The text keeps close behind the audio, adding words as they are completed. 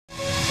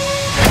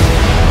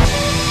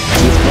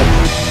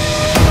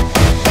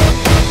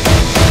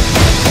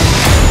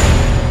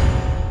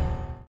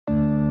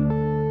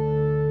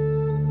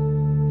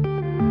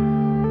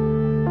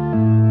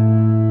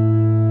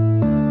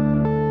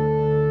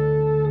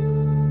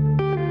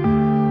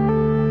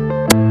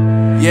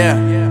Yeah.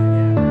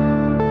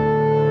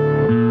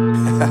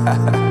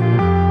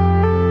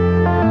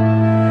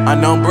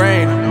 Unknown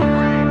Brain,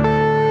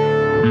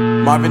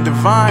 Marvin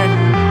Divine.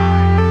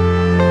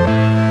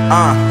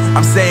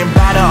 I'm saying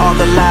bye to all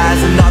the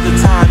lies and all the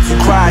times you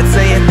cried,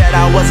 saying that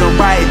I wasn't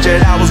right,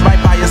 yet I was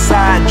right by your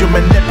side. You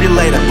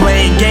manipulator,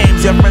 playing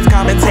games, your friends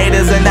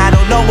commentators, and I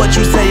don't know what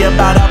you say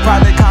about our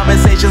private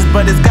conversations,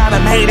 but it's got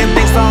them hating.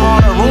 Thanks to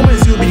all the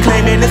rumors you be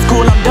claiming. It's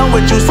cool, I'm done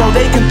with you, so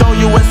they can throw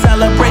you a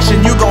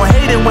celebration. You gon'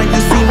 hate it when you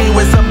see me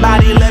with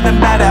somebody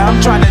living better. I'm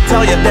trying to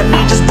tell you that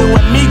me just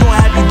doing me gon'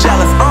 have you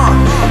jealous.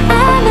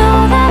 I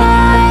know that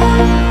I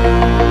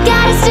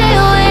gotta stay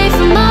away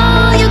from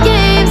all your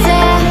games,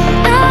 yeah.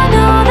 I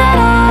know that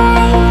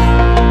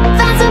I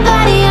find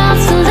somebody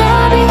else to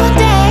love me one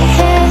day,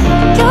 yeah.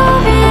 You'll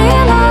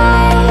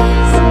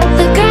realize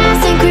the grass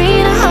ain't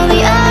greener on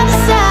the other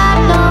side,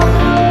 no.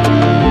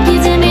 You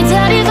did me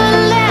dirty for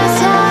the last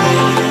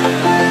time,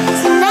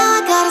 so now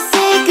I gotta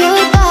say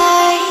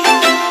goodbye.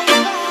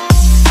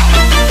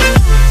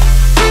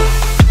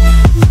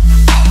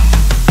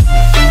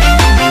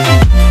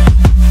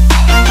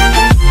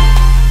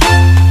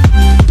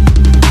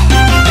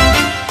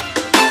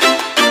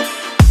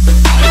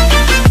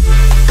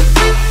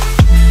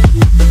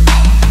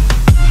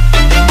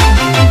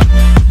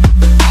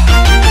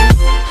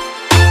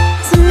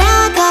 So now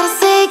I gotta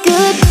say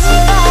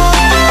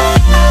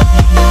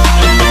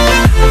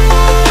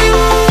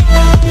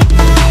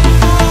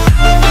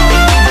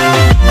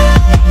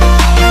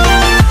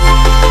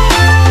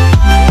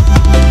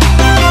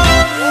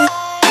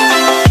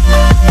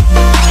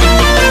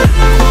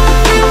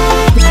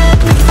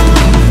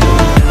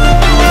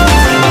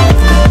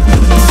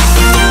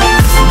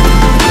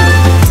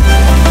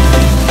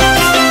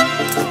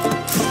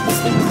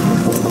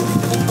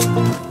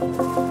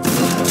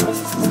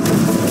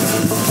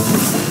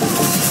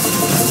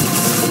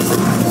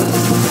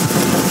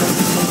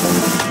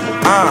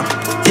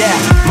Yeah,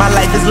 my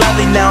life is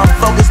lovely now, I'm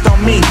focused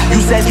on me. You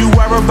said you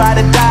were about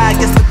to die, I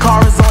guess the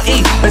car is on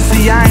E. But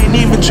see, I ain't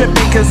even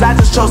tripping, cause I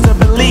just chose to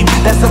believe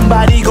that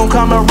somebody gon'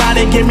 come around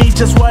and give me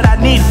just what I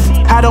need.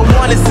 I don't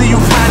wanna see you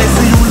crying,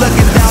 see you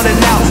looking down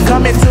and out,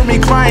 coming to me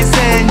crying,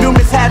 saying you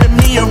miss having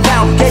me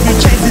around. Gave you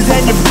chances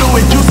and you blew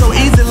it, you so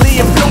easily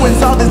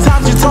influenced. All the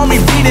times you told me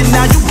beat it,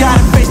 now you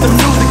gotta face the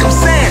music. I'm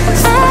saying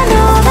I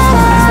know that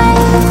I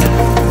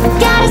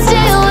gotta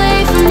stay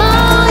away from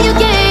all your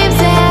games,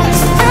 yeah.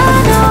 I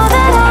know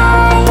that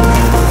I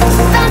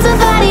found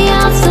somebody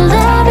else to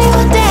love me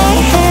one day,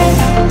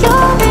 yeah.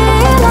 You'll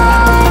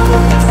realize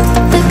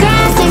the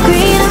grass ain't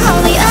greener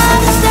on the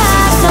other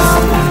side, no.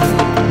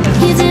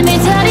 You did me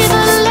dirty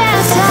for the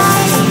last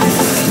time,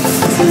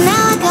 so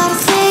now I gotta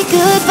say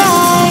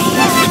goodbye.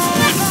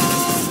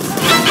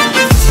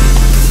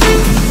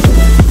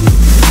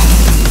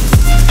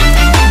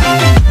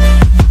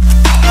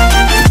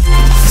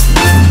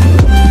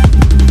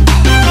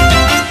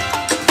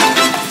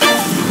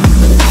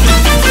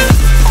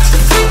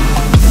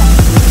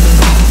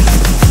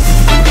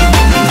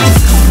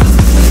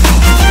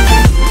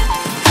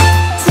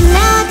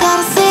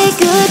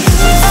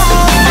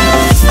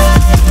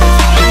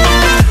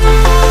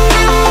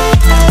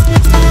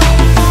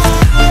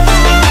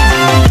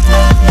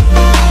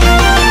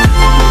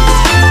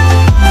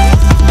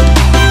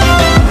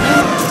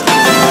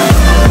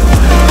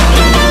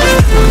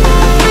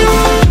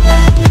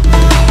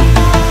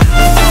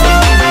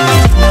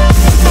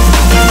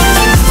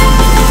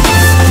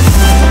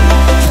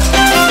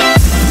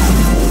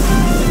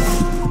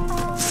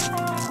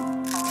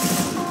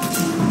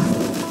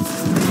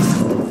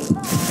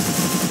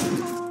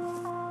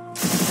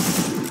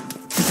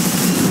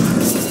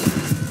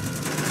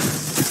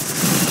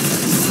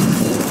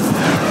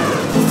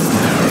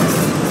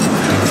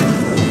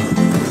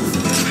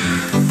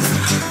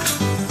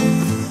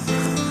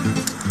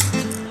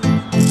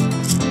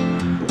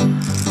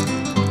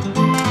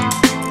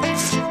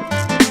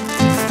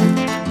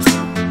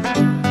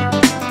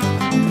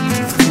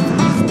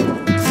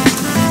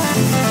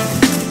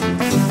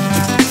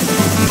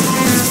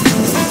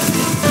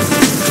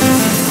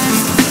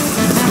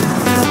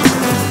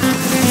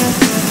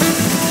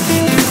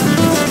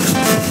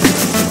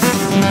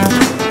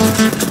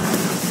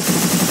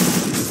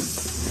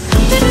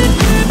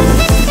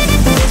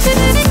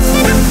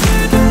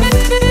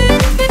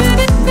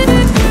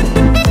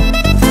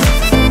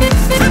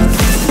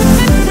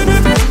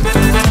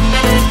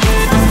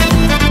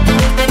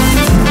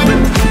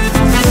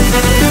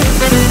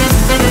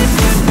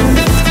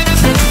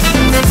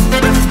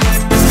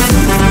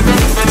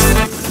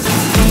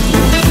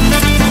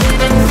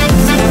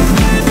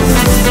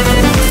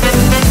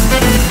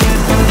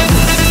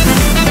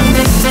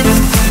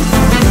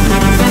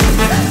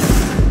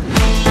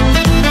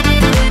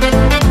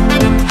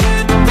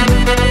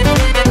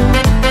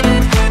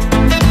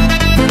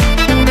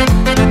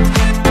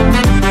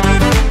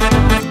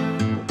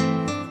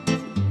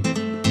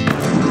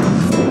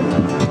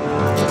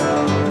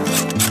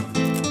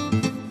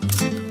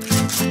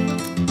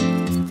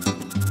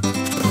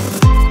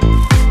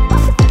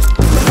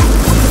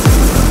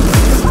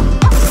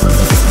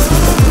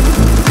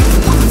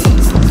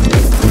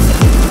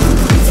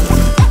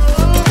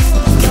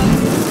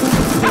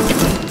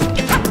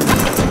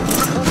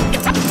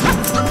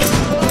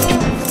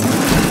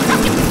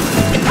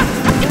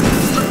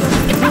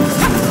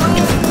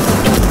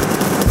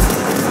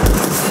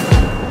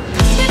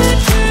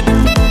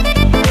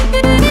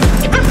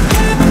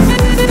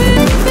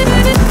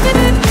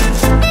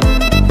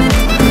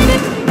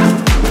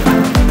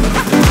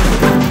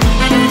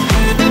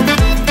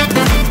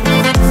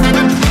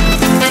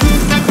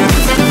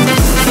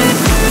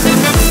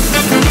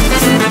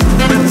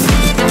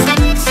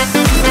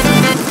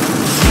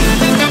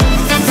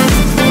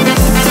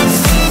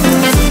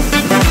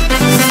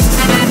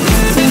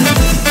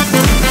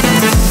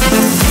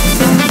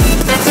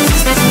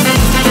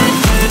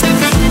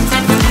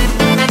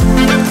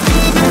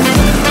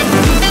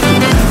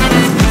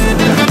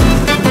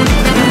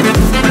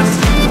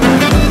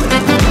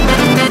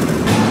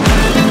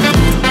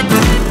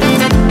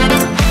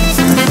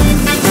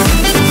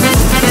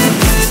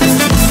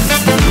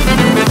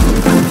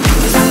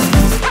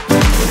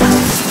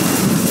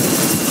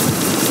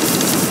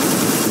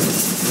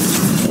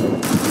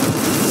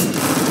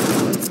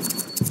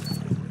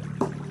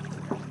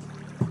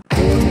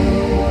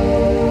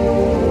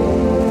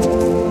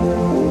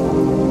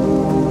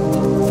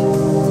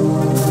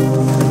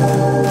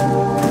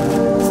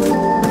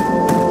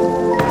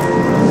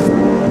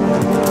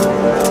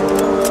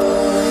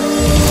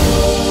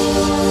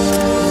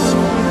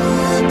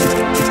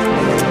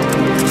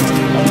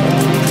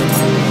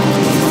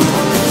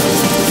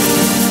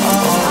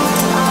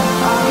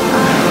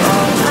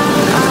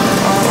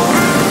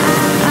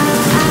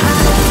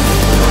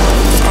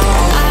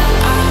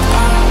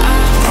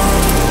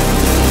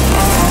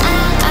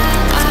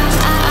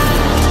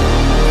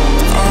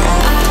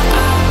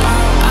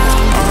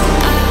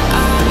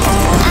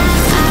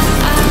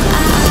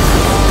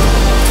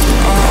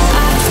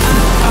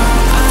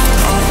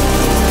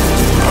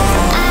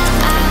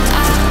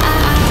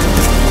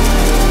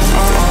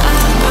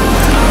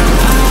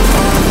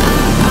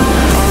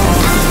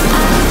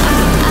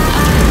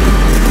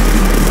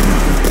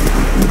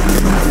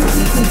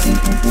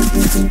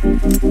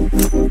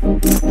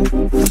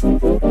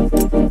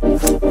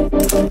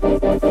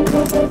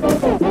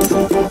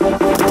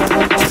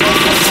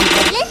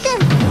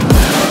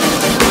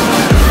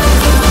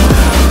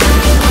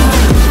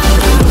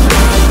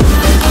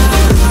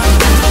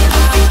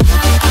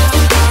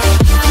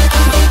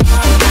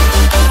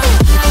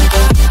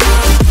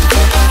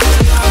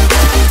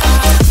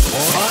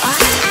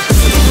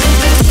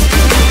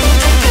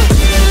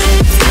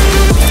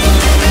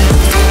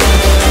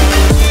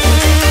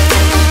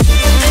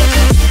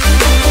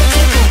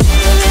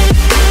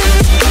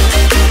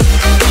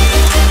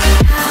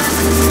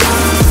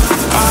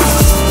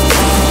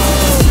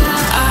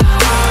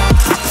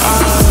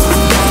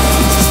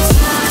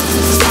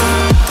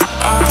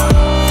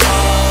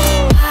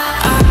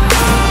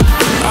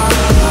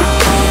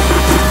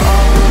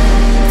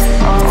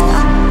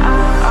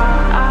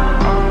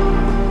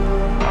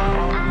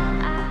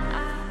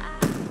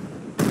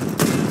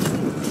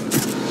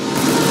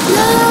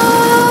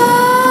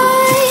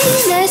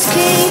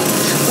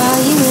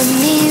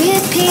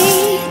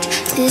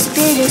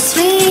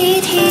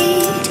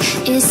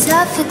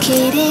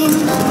 suffocating.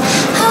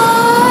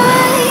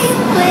 I'm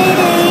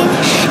waiting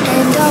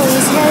and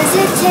always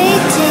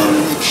hesitating.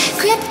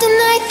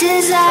 Kryptonite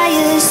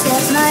desires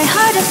set my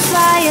heart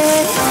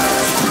afire.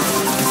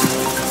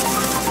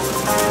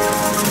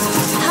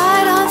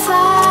 Heart on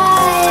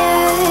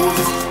fire.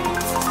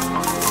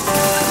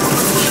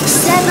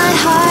 Set my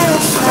heart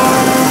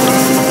afire.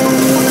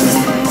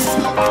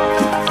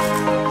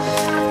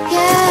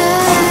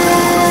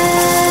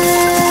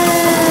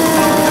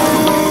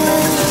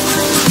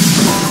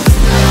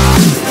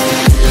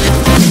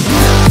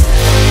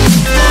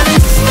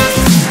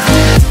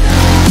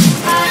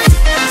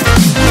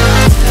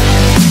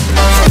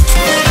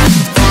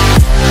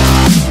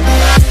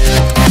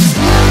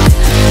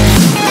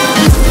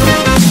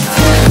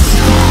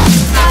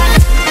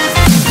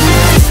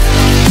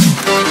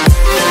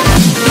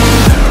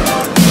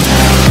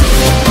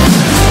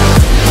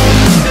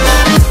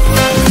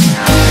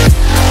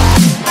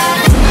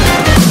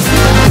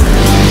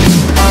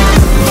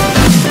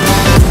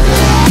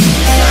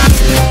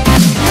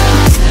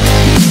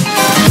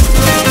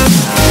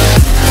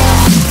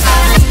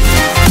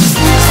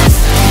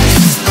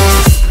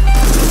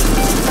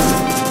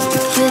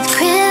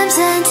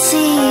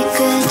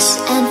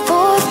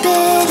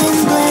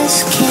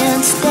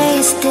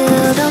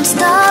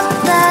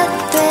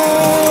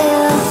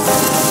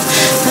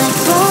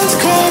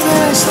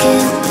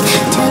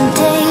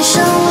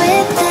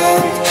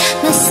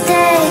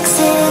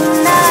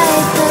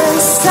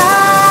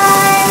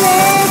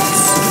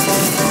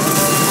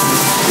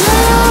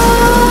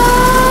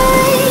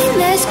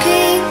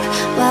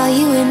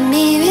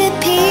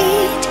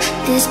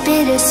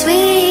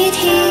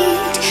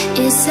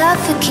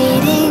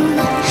 Suffocating.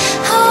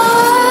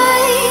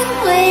 I'm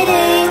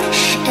waiting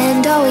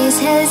and always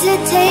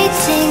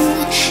hesitating.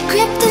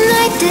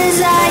 Kryptonite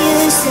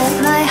desires set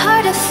my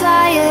heart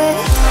afire.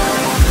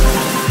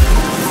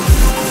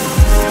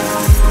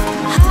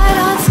 Heart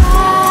on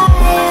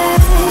fire.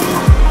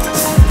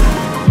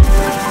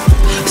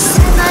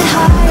 Set my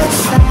heart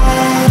afire.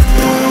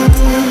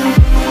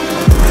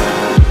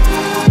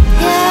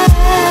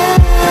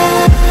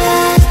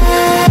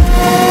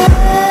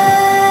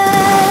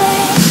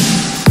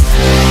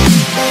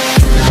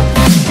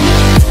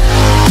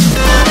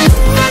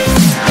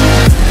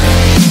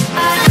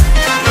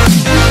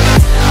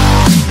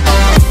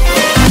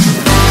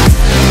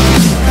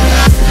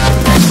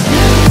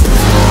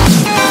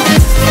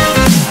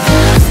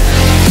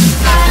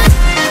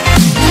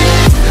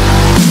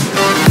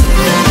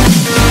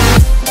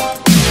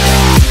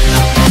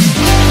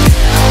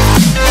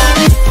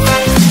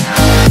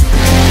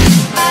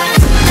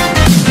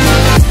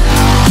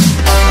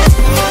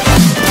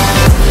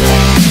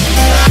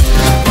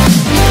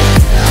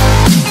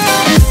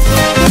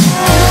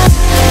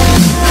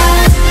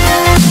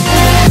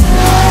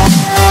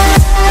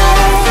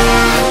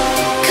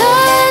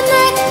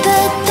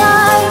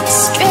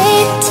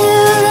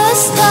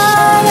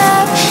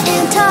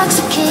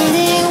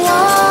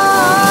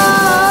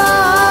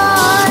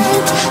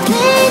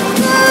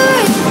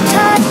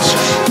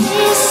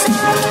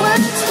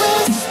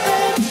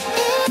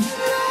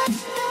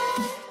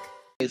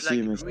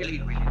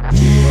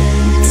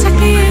 Suck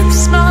me in the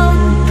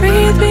smoke,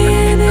 breathe me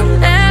in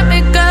and let me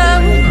go.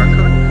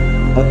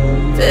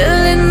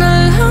 Filling the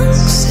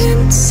lungs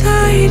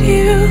inside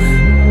you,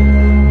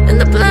 and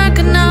the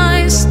blackened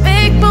eyes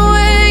make my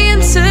way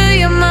into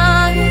your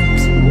mind.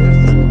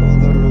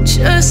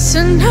 Just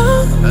to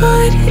know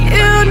what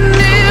you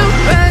knew.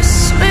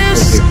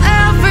 Restless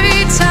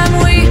every time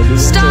we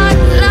start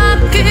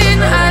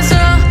locking eyes.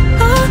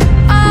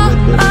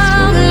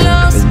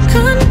 Lost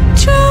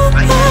control.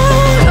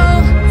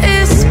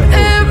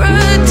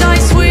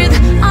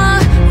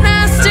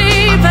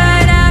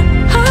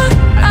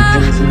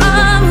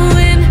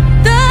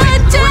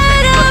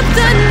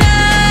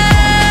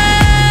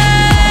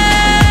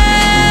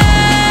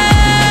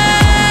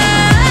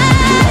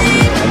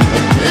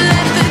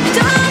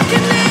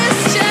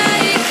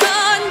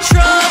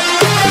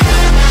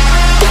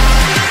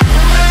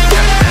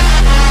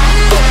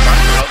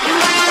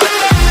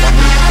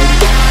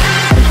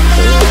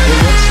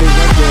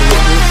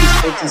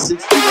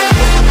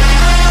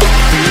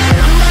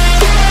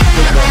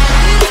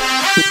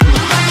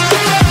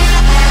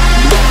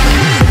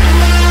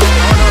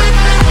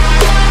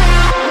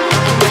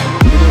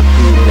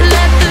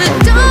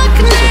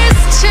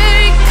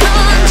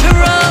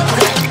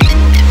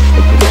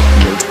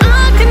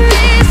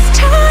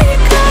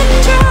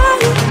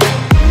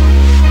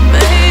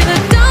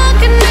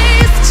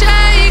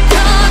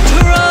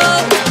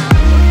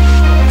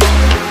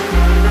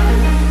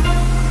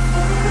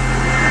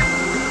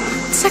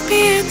 Suck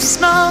me in the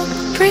smoke,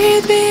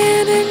 breathe me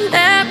in and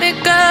let me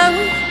go.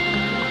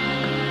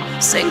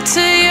 Sink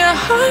to your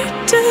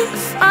heart to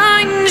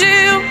find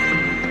you.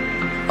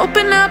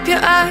 Open up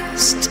your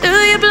eyes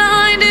till you're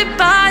blinded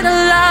by the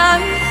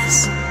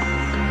lies,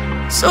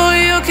 so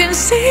you can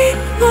see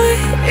what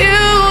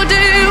you do.